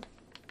Corona?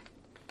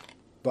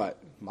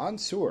 But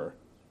Mansoor,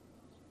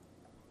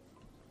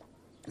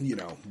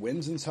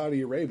 wins in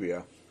Saudi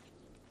Arabia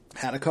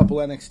Had a couple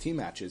NXT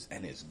matches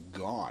and is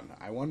gone.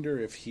 I wonder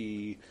if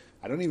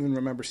I don't even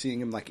remember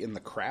seeing him like in the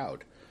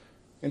crowd.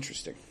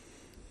 Interesting.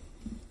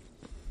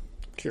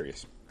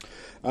 Curious.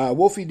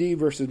 Wolfie D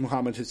versus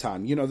Muhammad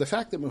Hassan. You know, the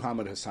fact that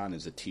Muhammad Hassan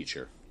is a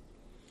teacher,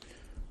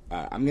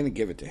 I'm going to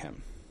give it to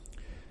him.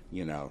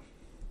 You know,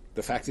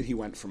 the fact that he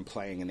went from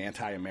playing an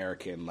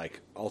anti-American,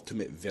 like,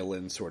 ultimate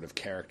villain sort of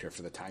character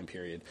for the time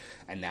period,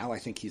 and now I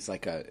think he's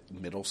like a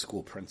middle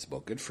school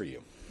principal. Good for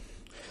you.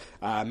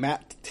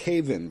 Matt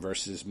Taven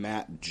versus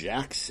Matt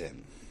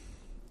Jackson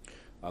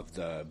of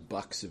the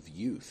Bucks of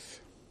Youth.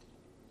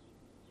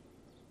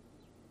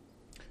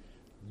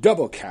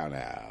 Double count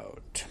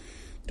out.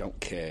 Don't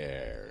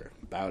care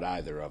about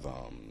either of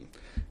them.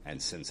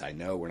 And since I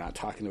know we're not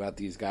talking about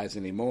these guys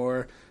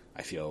anymore,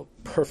 I feel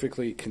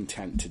perfectly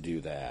content to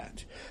do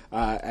that.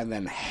 And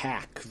then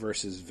Hack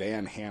versus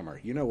Van Hammer.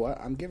 You know what?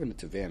 I'm giving it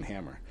to Van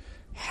Hammer.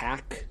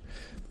 Hack.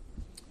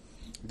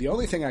 The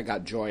only thing I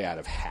got joy out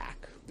of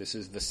Hack, this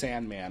is the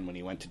Sandman when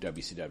he went to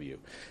WCW,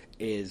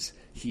 is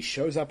he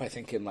shows up, I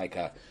think, in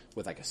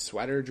with a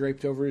sweater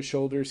draped over his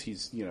shoulders.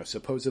 He's, you know,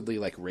 supposedly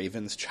like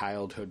Raven's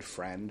childhood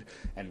friend,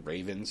 and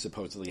Raven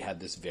supposedly had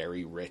this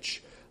very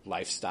rich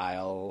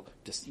lifestyle,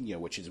 just, you know,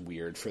 which is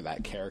weird for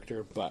that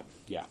character. But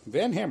yeah,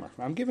 Van Hammer,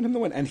 I'm giving him the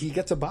win, and he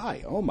gets a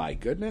bye. Oh my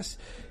goodness,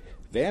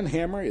 Van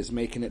Hammer is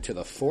making it to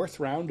the 4th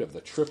round of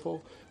the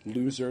Triple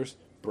Losers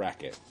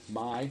bracket.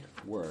 My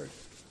word.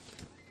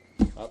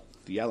 Oh,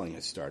 the yelling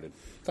has started.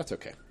 That's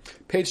okay.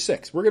 Page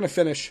 6. We're going to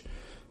finish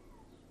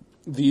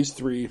these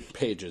 3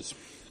 pages,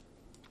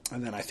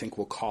 and then I think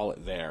we'll call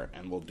it there,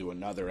 and we'll do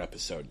another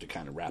episode to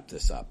kind of wrap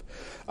this up.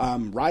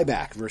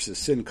 Ryback versus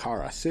Sin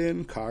Cara.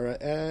 Sin Cara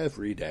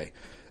every day.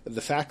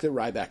 The fact that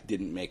Ryback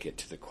didn't make it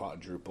to the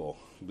quadruple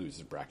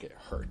loser bracket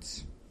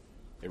hurts.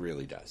 It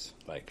really does.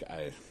 Like,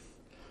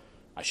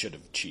 I should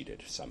have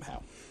cheated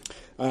somehow.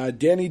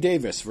 Danny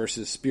Davis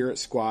versus Spirit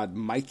Squad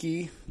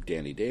Mikey.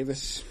 Danny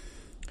Davis.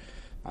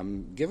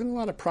 I'm giving a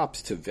lot of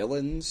props to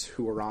villains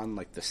who are on,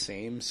 like, the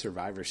same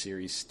Survivor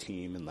Series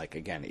team in, like,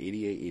 again,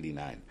 88,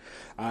 89.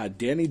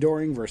 Danny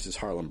Doring versus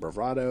Harlem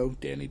Bravado.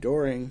 Danny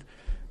Doring.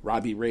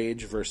 Robbie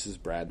Rage versus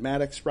Brad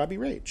Maddox. Robbie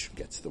Rage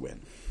gets the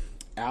win.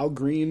 Al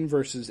Green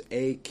versus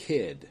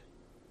A-Kid.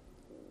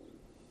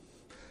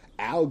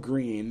 Al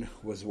Green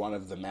was one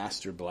of the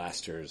Master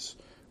Blasters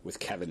with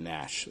Kevin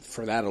Nash.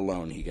 For that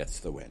alone, he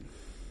gets the win.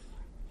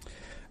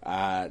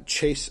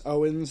 Chase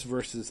Owens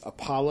versus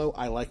Apollo.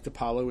 I liked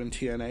Apollo in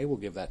TNA. We'll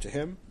give that to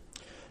him.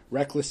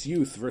 Reckless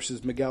Youth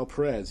versus Miguel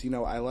Perez. You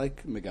know, I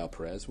like Miguel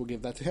Perez. We'll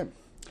give that to him.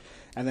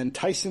 And then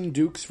Tyson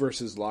Dukes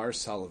versus Lars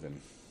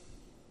Sullivan.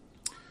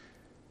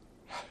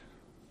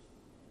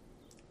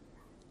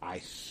 I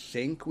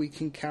think we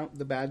can count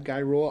the bad guy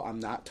rule. I'm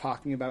not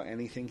talking about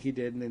anything he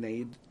did in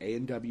an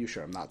A&W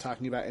show. I'm not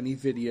talking about any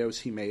videos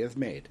he may have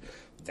made.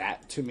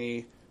 That, to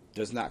me,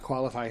 does not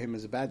qualify him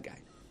as a bad guy,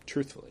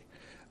 truthfully.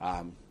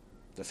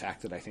 The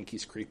fact that I think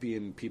he's creepy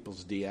in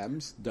people's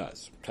DMs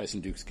does. Tyson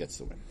Dukes gets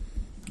the win.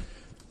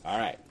 All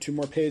right, 2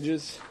 more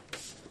pages,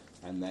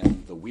 and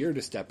then the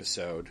weirdest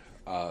episode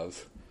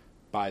of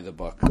By the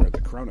Book, or the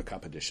Corona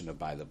Cup edition of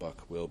By the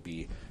Book, will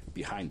be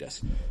behind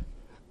us.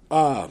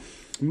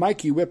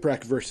 Mikey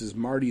Whipwreck versus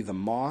Marty the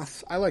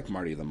Moth. I like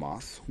Marty the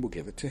Moth. We'll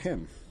give it to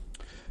him.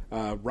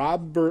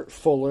 Robert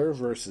Fuller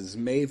versus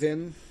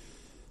Maven.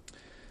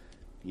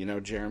 You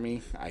know,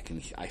 Jeremy, I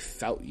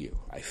felt you.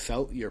 I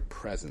felt your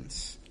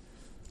presence.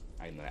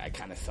 I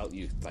kind of felt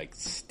you, like,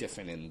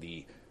 stiffen in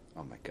the,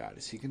 oh my God,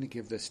 is he going to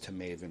give this to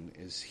Maven?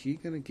 Is he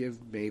going to give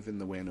Maven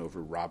the win over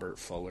Robert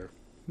Fuller?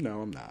 No,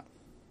 I'm not.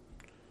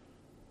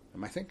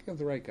 Am I thinking of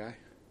the right guy?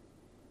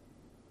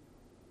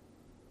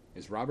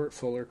 Is Robert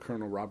Fuller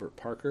Colonel Robert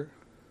Parker?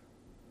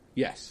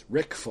 Yes,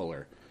 Rick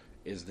Fuller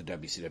is the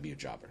WCW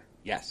jobber.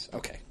 Yes,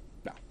 okay.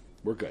 No,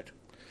 we're good.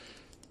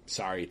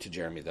 Sorry to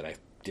Jeremy that I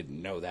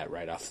didn't know that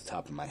right off the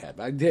top of my head,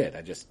 but I did.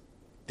 I just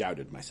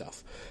doubted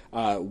myself.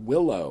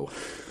 Willow,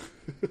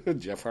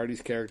 Jeff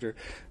Hardy's character,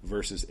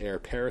 versus Air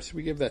Paris.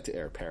 We give that to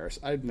Air Paris.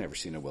 I've never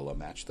seen a Willow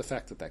match. The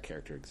fact that that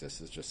character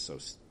exists is just so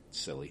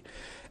silly.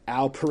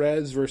 Al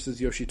Perez versus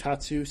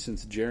Yoshitatsu,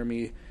 since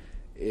Jeremy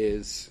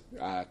is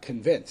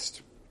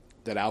convinced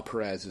that Al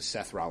Perez is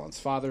Seth Rollins'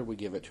 father, we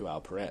give it to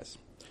Al Perez.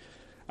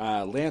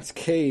 Lance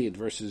Cade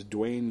versus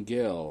Dwayne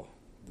Gill.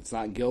 It's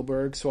not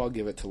Gilbert, so I'll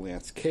give it to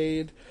Lance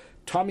Cade.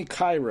 Tommy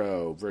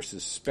Cairo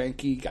versus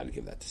Spanky. Got to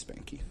give that to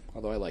Spanky,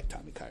 although I like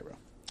Tommy Cairo.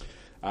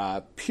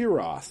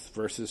 Piroth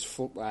versus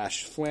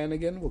Flash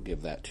Flanagan. We'll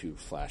give that to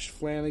Flash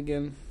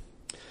Flanagan.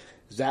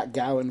 Zach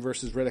Gowen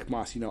versus Riddick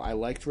Moss. You know, I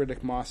liked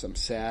Riddick Moss. I'm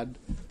sad.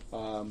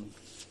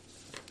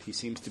 He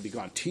seems to be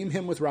gone. Team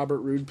him with Robert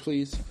Roode,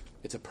 please.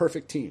 It's a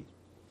perfect team.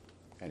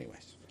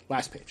 Anyways,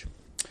 last page.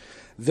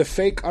 The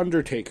Fake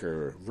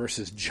Undertaker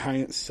versus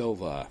Giant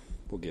Silva.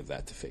 We'll give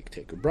that to Fake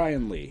Taker.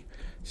 Brian Lee,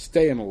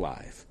 Staying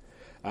Alive.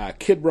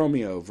 Kid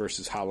Romeo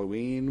versus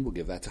Halloween. We'll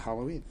give that to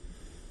Halloween.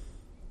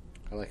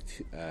 I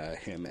liked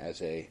him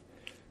as a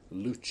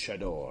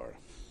luchador.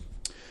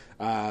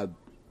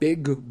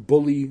 Big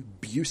Bully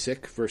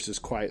Busick versus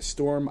Quiet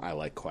Storm. I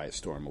like Quiet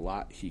Storm a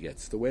lot. He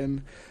gets the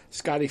win.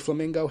 Scotty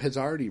Flamingo has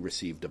already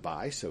received a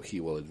bye, so he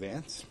will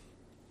advance.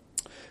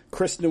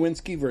 Chris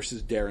Nowinski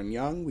versus Darren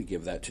Young. We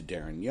give that to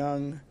Darren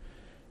Young.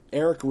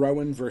 Eric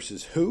Rowan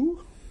versus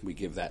Who. We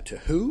give that to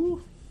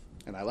Who.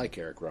 And I like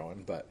Eric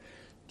Rowan, but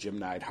Jim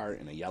Neidhart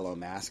in a yellow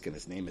mask and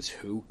his name is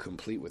Who,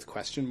 complete with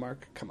question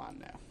mark? Come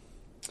on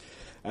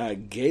now.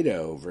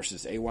 Gato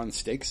versus A1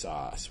 Steak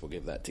Sauce. We'll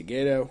give that to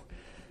Gato.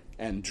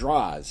 And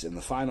Draws in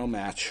the final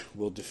match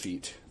will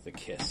defeat the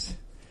Kiss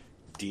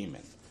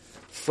Demon.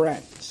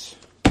 Friends.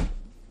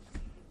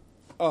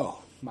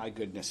 Oh, my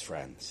goodness,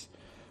 friends.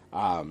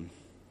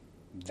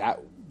 That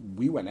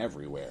we went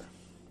everywhere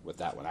with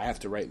that one. I have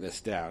to write this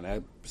down.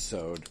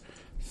 Episode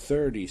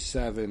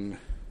 37,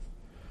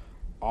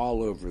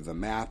 all over the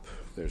map.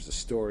 There's a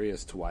story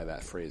as to why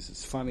that phrase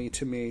is funny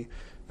to me.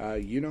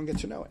 You don't get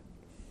to know it.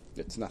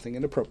 It's nothing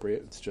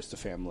inappropriate. It's just a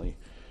family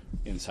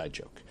inside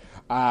joke.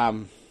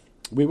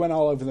 We went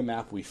all over the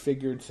map. We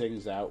figured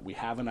things out. We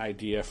have an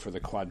idea for the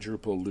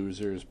quadruple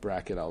losers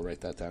bracket. I'll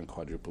write that down,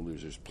 quadruple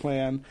losers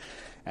plan.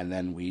 And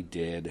then we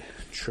did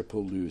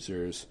triple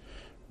losers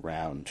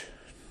round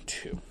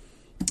 2.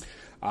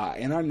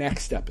 In our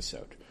next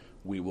episode,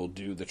 we will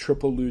do the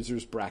triple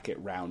losers bracket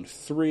round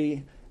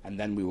 3, and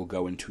then we will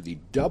go into the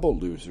double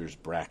losers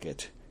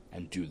bracket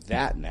and do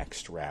that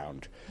next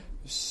round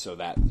so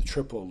that the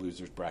triple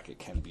losers bracket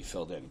can be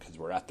filled in, because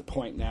we're at the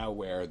point now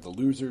where the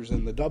losers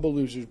in the double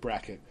losers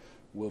bracket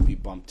will be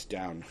bumped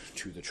down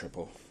to the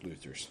triple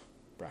losers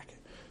bracket.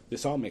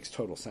 This all makes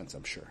total sense,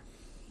 I'm sure.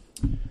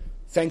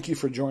 Thank you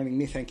for joining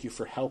me. Thank you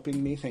for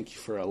helping me. Thank you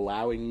for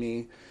allowing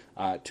me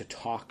to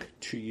talk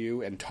to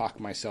you and talk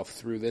myself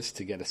through this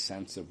to get a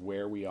sense of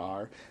where we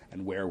are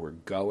and where we're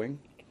going.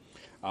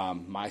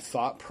 My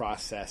thought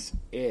process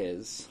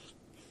is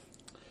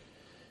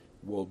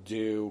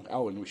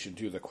and we should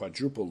do the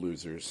quadruple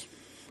losers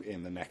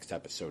in the next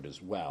episode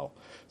as well.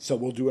 So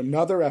we'll do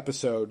another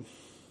episode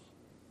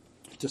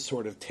to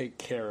sort of take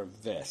care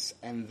of this.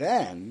 And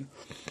then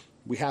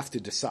we have to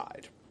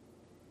decide,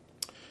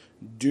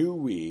 do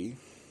we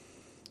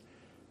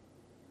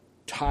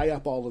tie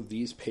up all of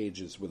these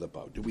pages with a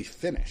bow? Do we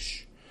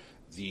finish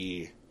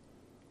the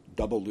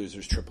double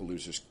losers, triple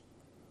losers,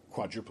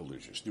 quadruple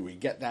losers? Do we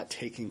get that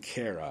taken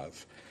care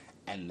of,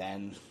 and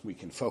then we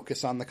can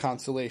focus on the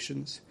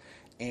consolations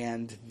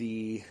and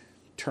the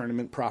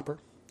tournament proper?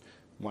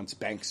 Once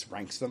Banks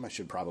ranks them, I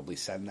should probably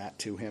send that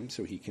to him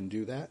so he can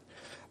do that.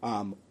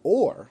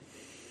 Or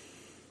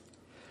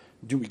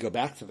do we go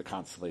back to the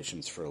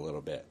consolations for a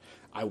little bit?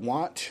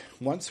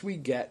 Once we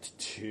get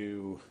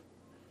to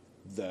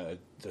the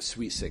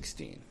Sweet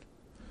 16,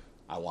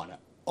 I want to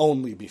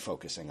only be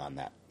focusing on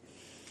that.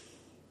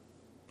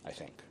 I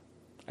think.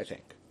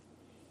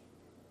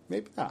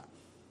 Maybe not.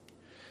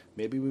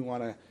 Maybe we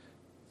want to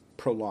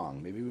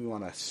prolong. Maybe we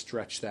want to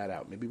stretch that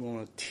out. Maybe we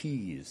want to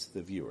tease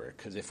the viewer.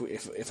 Because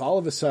if all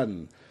of a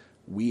sudden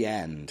we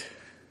end,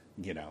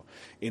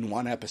 in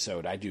one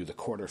episode I do the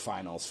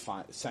quarterfinals,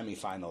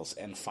 semifinals,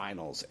 and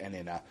finals, and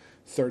in a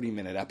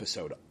 30-minute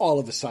episode, all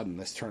of a sudden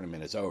this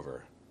tournament is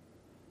over,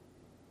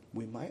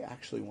 we might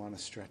actually want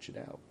to stretch it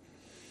out.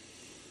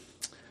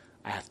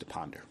 I have to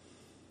ponder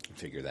and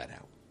figure that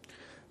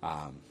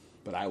out.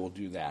 But I will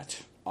do that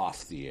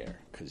off the air,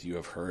 because you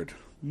have heard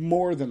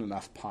more than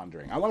enough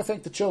pondering. I want to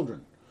thank the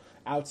children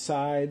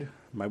outside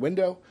my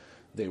window.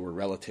 They were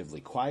relatively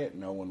quiet.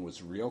 No one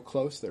was real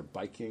close. They're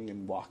biking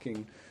and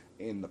walking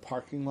in the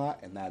parking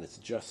lot, and that is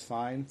just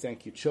fine.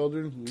 Thank you,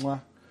 children.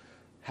 Mwah.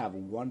 Have a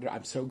wonder.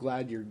 I'm so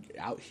glad you're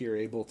out here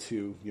able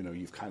to,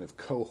 you've kind of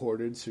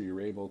cohorted, so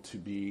you're able to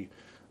be,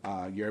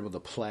 you're able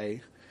to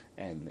play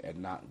and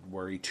not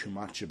worry too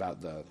much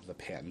about the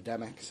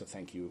pandemic. So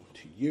thank you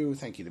to you.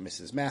 Thank you to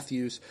Mrs.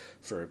 Matthews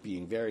for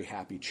being very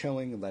happy,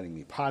 chilling, and letting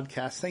me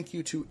podcast. Thank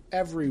you to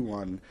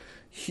everyone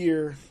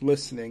here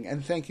listening,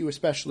 and thank you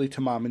especially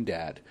to Mom and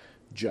Dad,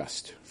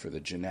 just for the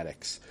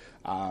genetics.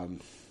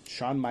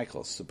 Shawn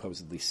Michaels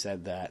supposedly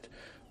said that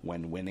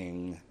when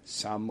winning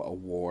some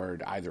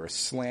award, either a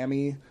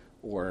Slammy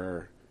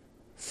or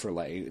for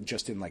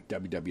just in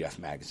WWF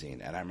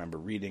magazine, and I remember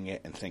reading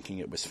it and thinking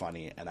it was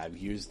funny, and I've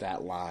used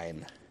that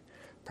line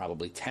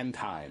probably 10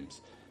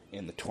 times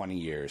in the 20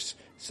 years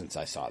since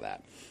I saw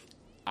that.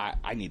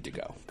 I need to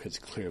go, because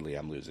clearly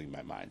I'm losing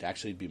my mind.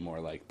 Actually, it'd be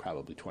more like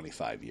probably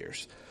 25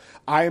 years.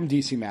 I am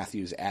DC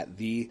Matthews at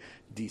the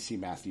DC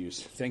Matthews.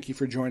 Thank you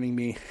for joining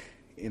me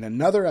in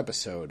another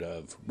episode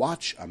of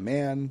Watch a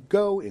Man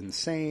Go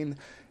Insane,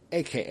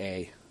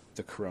 a.k.a.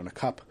 the Corona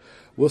Cup.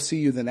 We'll see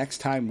you the next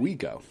time we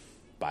go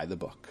by the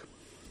book.